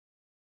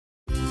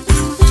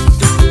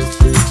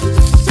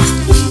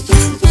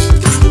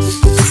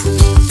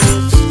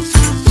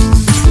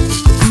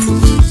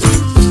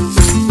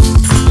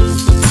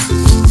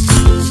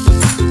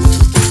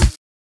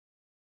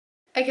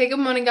Good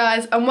morning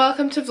guys and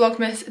welcome to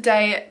Vlogmas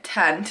day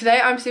 10.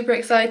 Today I'm super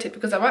excited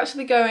because I'm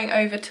actually going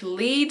over to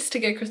Leeds to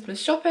go Christmas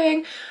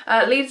shopping.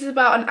 Leeds is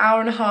about an hour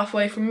and a half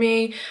away from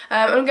me.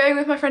 I'm going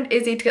with my friend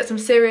Izzy to get some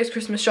serious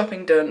Christmas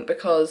shopping done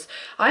because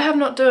I have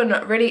not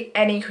done really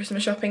any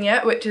Christmas shopping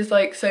yet, which is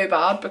like so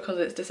bad because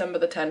it's December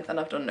the 10th and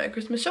I've done no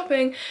Christmas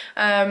shopping.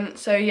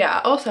 So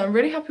yeah, also I'm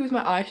really happy with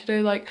my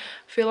eyeshadow. Like,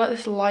 I feel like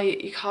this light,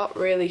 you can't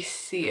really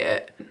see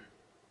it.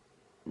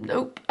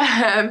 Nope.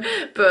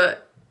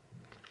 But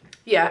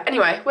yeah,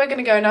 anyway, we're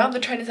gonna go now. The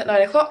train is at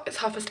 9 o'clock, it's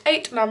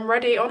 8:30 and I'm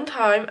ready on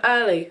time,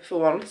 early for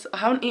once. I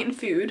haven't eaten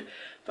food,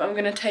 but I'm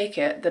gonna take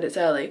it that it's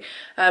early.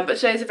 But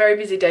today's a very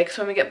busy day because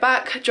when we get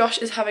back, Josh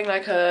is having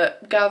like a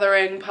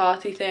gathering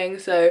party thing,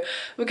 so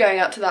we're going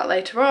out to that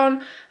later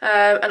on.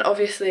 And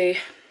obviously,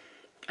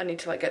 I need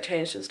to like get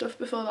changed and stuff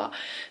before that.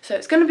 So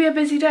it's gonna be a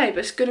busy day, but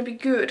it's gonna be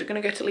good. We're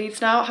gonna go to Leeds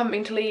now. I haven't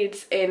been to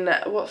Leeds in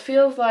what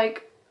feels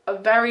like a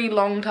very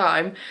long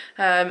time,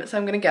 so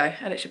I'm gonna go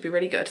and it should be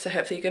really good, so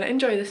hopefully you're gonna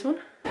enjoy this one.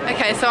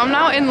 Okay, so I'm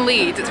now in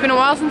Leeds. It's been a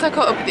while since I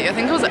caught up with you. I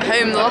think I was at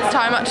home the last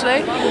time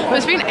actually, but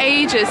it's been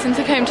ages since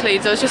I came to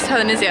Leeds. I was just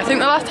telling Izzy, I think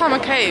the last time I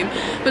came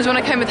was when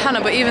I came with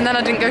Hannah, but even then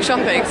I didn't go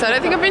shopping, so I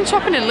don't think I've been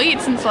shopping in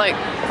Leeds since like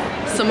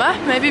summer,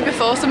 maybe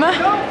before summer.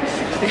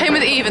 I came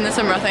with Eve in the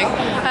summer I think.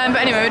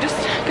 But anyway, we're just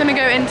gonna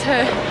go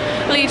into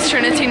Leeds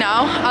Trinity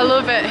now. I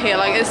love it here,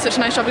 like it's such a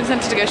nice shopping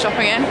centre to go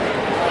shopping in.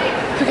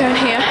 We're going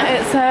here,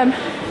 it's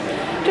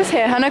just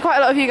here. I know quite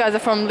a lot of you guys are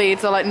from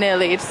Leeds or like near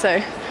Leeds, so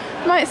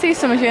I might see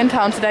some of you in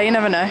town today, you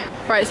never know.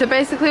 Right, so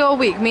basically all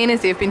week me and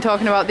Izzy have been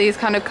talking about these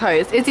kind of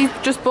coats. Izzy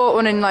just bought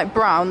one in like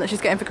brown that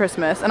she's getting for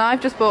Christmas, and I've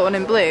just bought one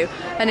in blue.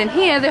 And in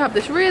here they have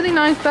this really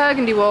nice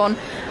burgundy one,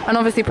 and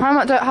obviously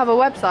Primark don't have a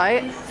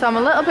website, so I'm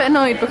a little bit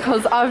annoyed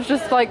because I've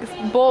just like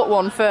bought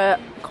one for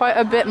quite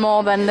a bit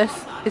more than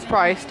this is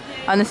priced,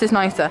 and this is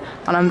nicer,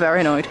 and I'm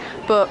very annoyed.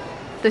 But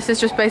this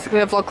is just basically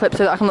a vlog clip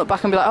so that I can look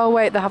back and be like, oh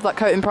wait, they have that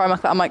coat in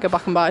Primark that I might go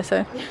back and buy.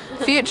 So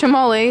future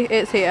Molly,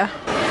 it's here.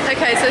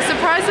 Okay, so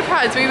surprise,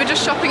 surprise, we were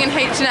just shopping in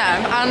H&M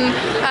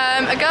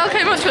and a girl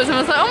came up to us and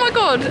was like, oh my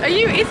god, are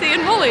you Izzy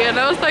and Molly? And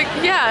I was like,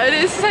 yeah, and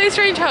it's so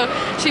strange how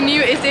she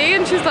knew Izzy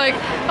and she's like,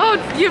 oh,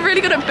 you're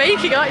really good at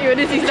baking, aren't you? And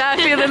Izzy's there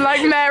feeling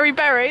like Mary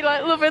Berry,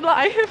 like loving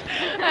life.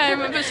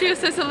 But she was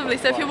so lovely,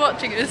 so if you're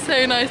watching, it was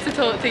so nice to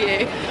talk to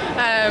you.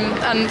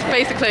 And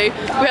basically,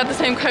 we had the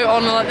same coat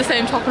on and like the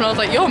same top and I was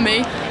like, you're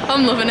me,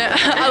 I'm loving it,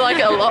 I like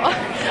it a lot.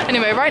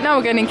 Anyway, right now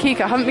we're going in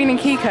Kiko. I haven't been in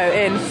Kiko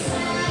in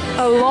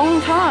a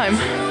long time.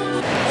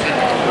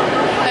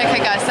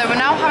 Okay guys, so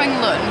we're now having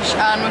lunch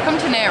and we've come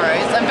to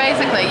Nero's, and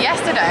basically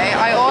yesterday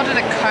I ordered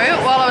a coat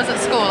while I was at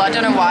school. I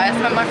don't know why, I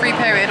spent my free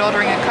period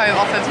ordering a coat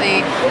off of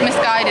the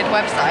Misguided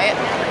website,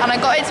 and I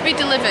got it to be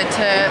delivered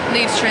to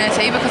Leeds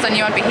Trinity because I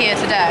knew I'd be here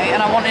today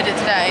and I wanted it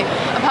today.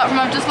 Apart from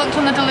I've just looked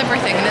on the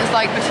delivery thing and it's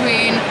like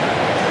between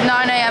 9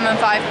 AM and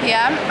 5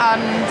 PM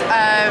and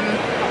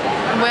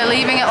we're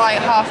leaving at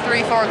like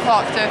 3:30, 4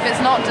 o'clock, so if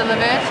it's not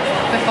delivered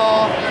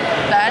before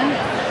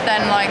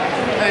then like,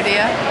 oh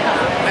dear,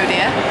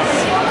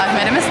 I've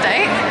made a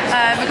mistake.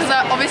 Because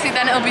obviously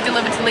then it'll be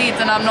delivered to Leeds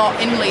and I'm not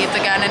in Leeds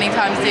again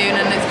anytime soon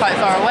and it's quite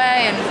far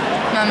away and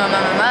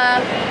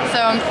so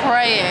I'm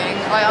praying,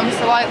 like I'm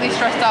slightly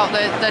stressed out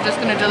that they're just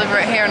going to deliver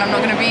it here and I'm not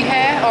going to be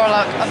here, or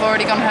like I've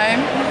already gone home.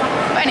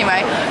 But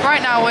anyway,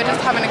 right now we're just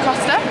having a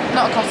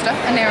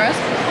Nero's.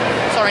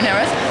 Sorry,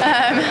 Nero's.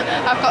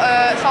 I've got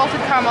a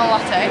salted caramel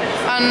latte,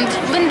 and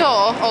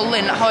Lindor, or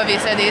Lynn, however you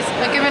say these,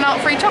 they're giving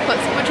out free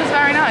chocolates, which is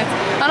very nice.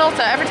 And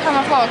also, every time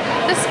I vlog,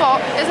 this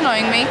spot is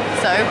annoying me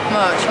so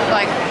much.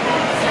 Like,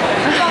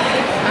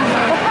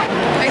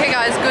 okay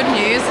guys, good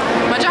news.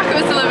 My jacket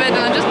was delivered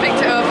and I just picked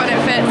it up and it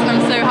fits and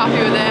I'm so happy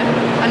with it.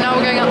 And now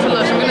we're going out to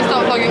lunch. I'm going to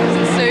start vlogging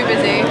because it's so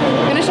busy.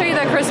 I'm going to show you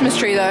their Christmas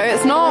tree though.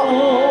 It's not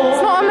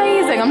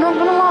amazing, I'm not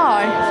going to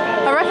lie.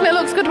 I reckon it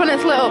looks good when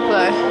it's lit up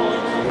though.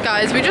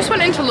 Guys, we just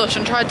went into Lush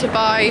and tried to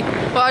buy,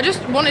 well, I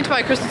just wanted to buy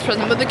a Christmas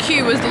present, but the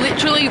queue was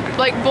literally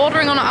like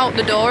bordering on out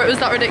the door. It was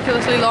that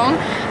ridiculously long.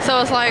 So I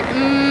was like,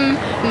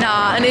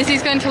 nah. And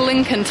Izzy's going to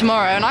Lincoln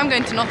tomorrow and I'm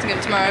going to Nottingham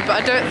tomorrow, but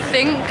I don't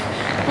think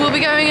we'll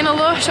be going in a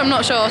Lush, I'm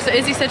not sure. So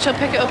Izzy said she'll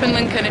pick it up in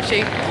Lincoln if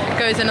she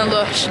goes in a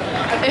Lush.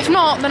 If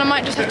not, then I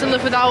might just have to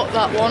live without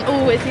that one.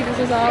 Oh, Izzy, this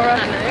is Zara.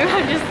 I know,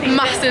 I've just seen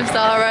massive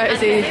Zara,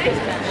 Izzy.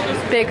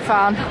 Big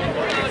fan.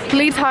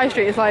 Leeds High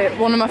Street is like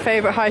one of my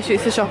favourite high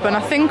streets to shop in. I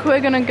think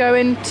we're going to go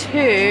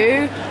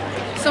into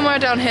somewhere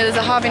down here. There's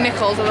a Harvey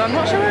Nichols, although I'm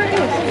not sure where it is.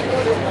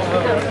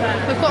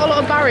 They've got a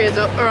lot of barriers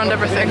up around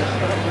everything.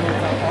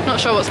 Not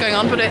sure what's going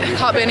on, but it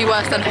can't be any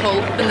worse than Hull,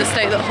 in the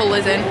state that Hull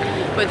is in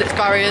with its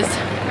barriers.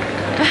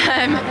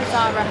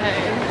 Zara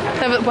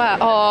Home. Where?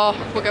 Oh,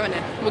 we're going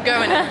in. We're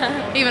going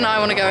in. Even I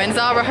want to go in.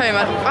 Zara Home.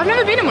 I've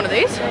never been in one of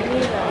these.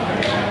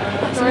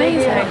 That's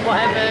amazing.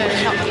 Whatever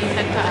shop you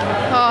said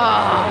that.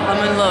 Oh,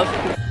 I'm in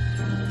love.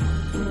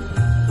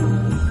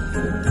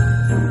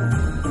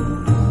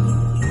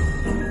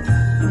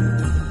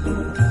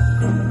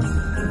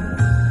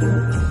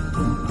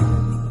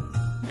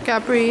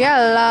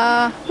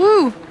 Gabriella.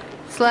 Woo!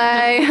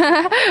 Slay.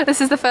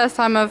 This is the first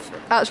time I've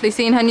actually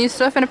seen her new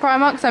stuff in a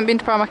Primark, because I haven't been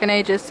to Primark in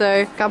ages,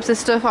 so Gabs'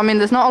 stuff, I mean,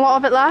 there's not a lot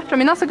of it left. I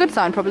mean, that's a good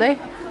sign, probably.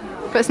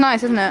 But it's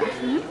nice, isn't it?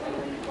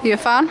 Mm-hmm. You a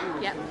fan?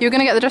 Yeah. You were going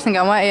to get the dressing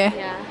gown, weren't you?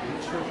 Yeah.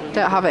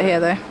 Don't have it here,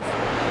 though.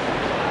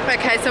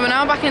 Okay, so we're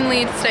now back in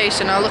Leeds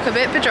station. I look a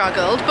bit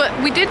bedraggled, but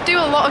we did do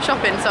a lot of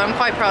shopping, so I'm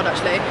quite proud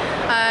actually.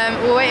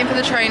 We're waiting for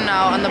the train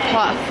now, and the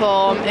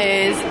platform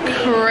is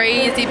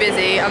crazy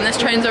busy, and this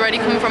train's already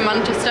come from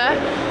Manchester,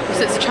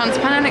 so it's a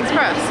Trans-Pennine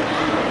Express.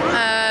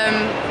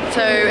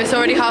 So it's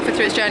already halfway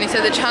through its journey,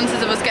 so the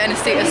chances of us getting a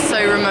seat are so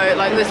remote,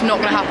 like this is not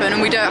going to happen, and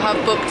we don't have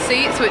booked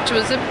seats, which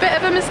was a bit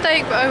of a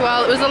mistake, but oh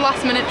well, it was a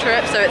last minute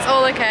trip, so it's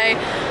all okay.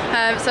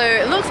 So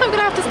it looks like we're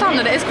going to have to stand,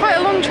 and it is quite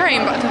a long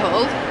train back to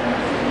Hull.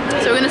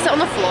 So we're going to sit on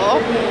the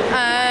floor,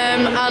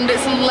 and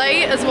it's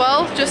late as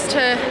well, just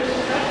to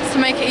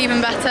make it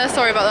even better.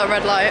 Sorry about that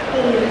red light.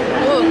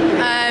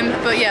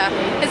 But yeah,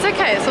 it's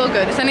okay, it's all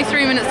good. It's only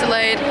 3 minutes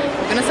delayed.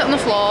 We're going to sit on the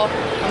floor,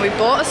 and we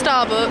bought a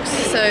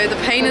Starbucks, so the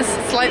pain is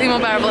slightly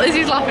more bearable.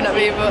 Izzy's laughing at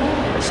me, but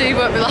she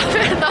won't be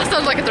laughing. That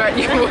sounds like a threat.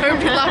 You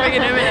won't be laughing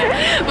in a minute.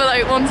 But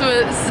like, once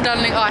we're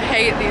standing, oh, I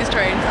hate these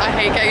trains. I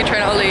hate getting a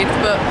train out of Leeds,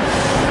 but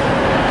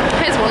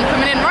here's one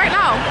coming in right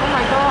now. Oh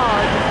my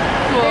god.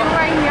 What? They were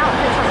wearing the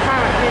outfits on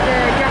Primark with the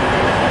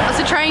dresses. That's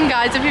a train,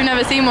 guys, if you've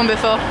never seen one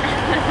before.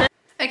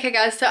 Okay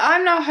guys, so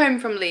I'm now home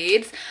from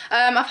Leeds.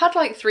 I've had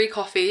like 3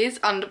 coffees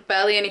and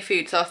barely any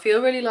food, so I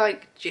feel really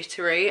like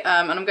jittery,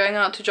 and I'm going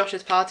out to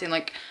Josh's party in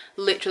like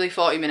literally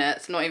 40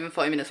 minutes, not even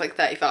 40 minutes, like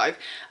 35,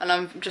 and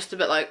I'm just a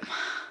bit like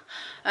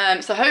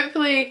so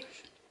hopefully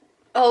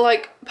I'll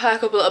like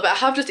perk up a little bit. I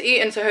have just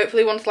eaten, so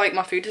hopefully once like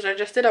my food is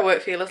digested I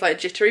won't feel as like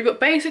jittery,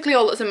 but basically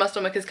all that's in my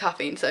stomach is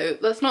caffeine, so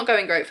that's not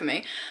going great for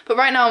me. But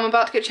right now I'm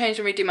about to get changed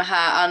and redo my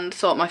hair and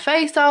sort my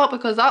face out,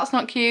 because that's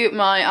not cute.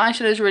 My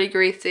eyeshadow is really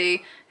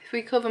greasy. If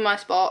we cover my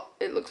spot,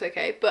 it looks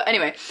okay. But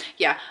anyway,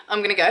 yeah,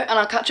 I'm gonna go and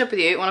I'll catch up with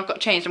you when I've got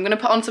changed. I'm gonna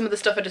put on some of the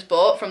stuff I just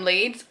bought from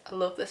Leeds. I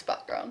love this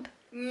background.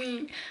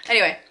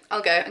 Anyway,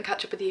 I'll go and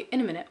catch up with you in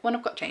a minute when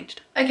I've got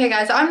changed. Okay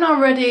guys, I'm now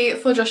ready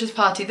for Josh's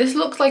party. This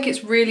looks like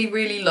it's really,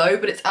 really low,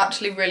 but it's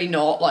actually really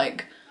not.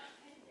 Like,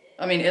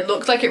 I mean, it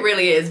looks like it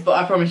really is,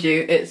 but I promise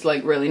you, it's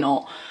like really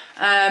not.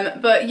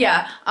 But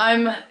yeah,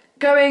 I'm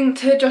going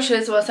to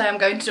Josh's, well I say I'm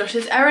going to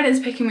Josh's. Erin is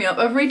picking me up.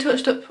 I've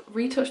retouched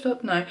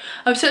up? No.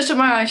 I've touched up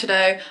my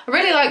eyeshadow. I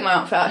really like my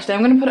outfit actually.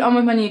 I'm going to put it on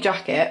with my new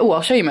jacket. Oh,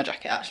 I'll show you my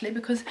jacket actually,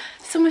 because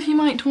some of you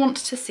might want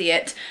to see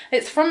it.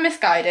 It's from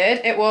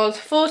Misguided. It was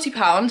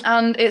 £40,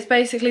 and it's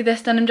basically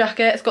this denim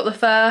jacket. It's got the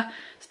fur.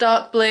 It's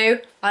dark blue.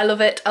 I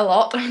love it a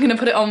lot. I'm going to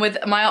put it on with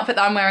my outfit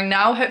that I'm wearing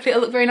now. Hopefully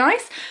it'll look very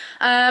nice.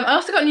 I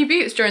also got new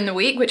boots during the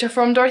week, which are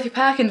from Dorothy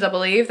Perkins, I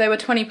believe. They were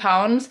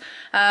 £20.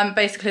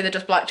 Basically, they're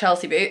just black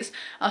Chelsea boots.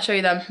 I'll show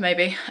you them,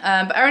 maybe.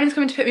 But Erin is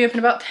coming to pick me up in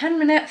about 10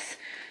 minutes.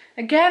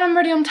 Again, I'm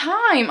ready on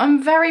time.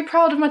 I'm very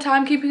proud of my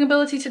timekeeping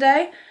ability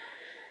today.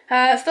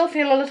 Still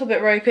feel a little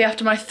bit ropey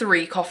after my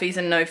 3 coffees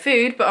and no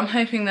food, but I'm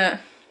hoping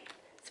that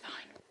it's fine.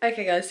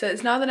 Okay guys, so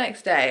it's now the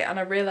next day, and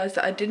I realised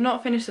that I did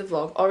not finish the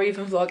vlog or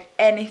even vlog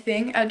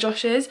anything at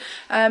Josh's,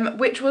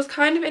 which was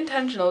kind of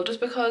intentional, just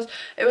because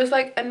it was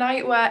like a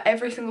night where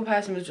every single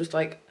person was just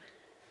like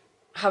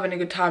having a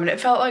good time, and it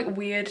felt like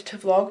weird to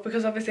vlog,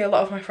 because obviously a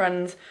lot of my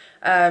friends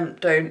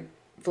don't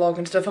vlog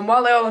and stuff, and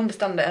while they all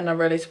understand it and are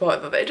really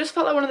supportive of it, it just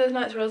felt like one of those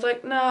nights where I was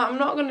like, nah, I'm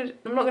not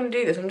gonna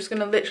do this. I'm just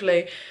gonna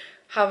literally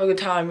have a good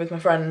time with my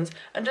friends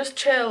and just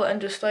chill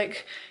and just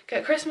like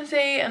get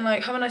Christmassy and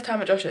like have a nice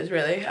time at Josh's,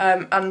 really.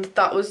 And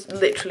that was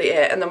literally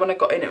it. And then when I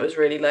got in, it was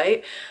really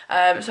late,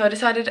 so I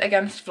decided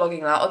against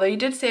vlogging that, although you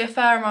did see a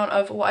fair amount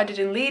of what I did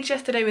in Leeds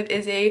yesterday with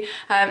Izzy,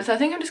 so I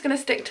think I'm just going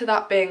to stick to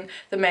that being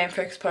the main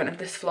focus point of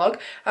this vlog.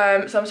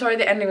 So I'm sorry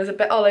the ending was a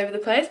bit all over the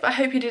place, but I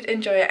hope you did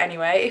enjoy it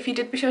anyway. If you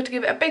did, be sure to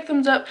give it a big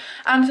thumbs up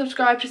and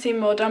subscribe to see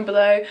more down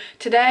below.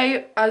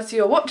 Today, as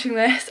you're watching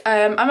this,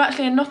 I'm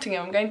actually in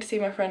Nottingham. I'm going to see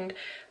my friend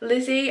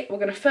Lizzie. We're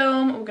going to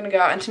film, we're going to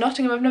go out into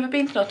Nottingham. I've never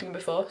been to Nottingham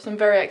before, so I'm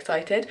very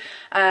excited,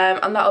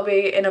 and that'll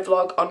be in a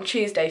vlog on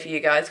Tuesday for you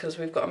guys, because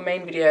we've got a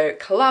main video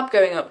collab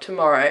going up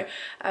tomorrow.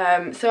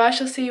 So I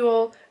shall see you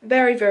all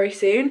very, very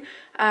soon,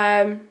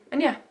 and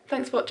yeah,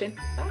 thanks for watching.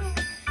 Bye.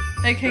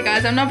 Okay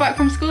guys, I'm now back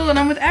from school and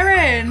I'm with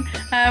Erin.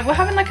 We're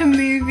having like a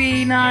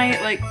movie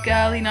night, like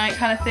girly night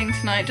kind of thing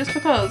tonight, just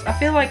because I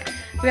feel like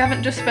we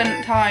haven't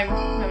spent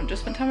time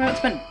just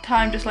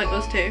like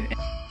us two.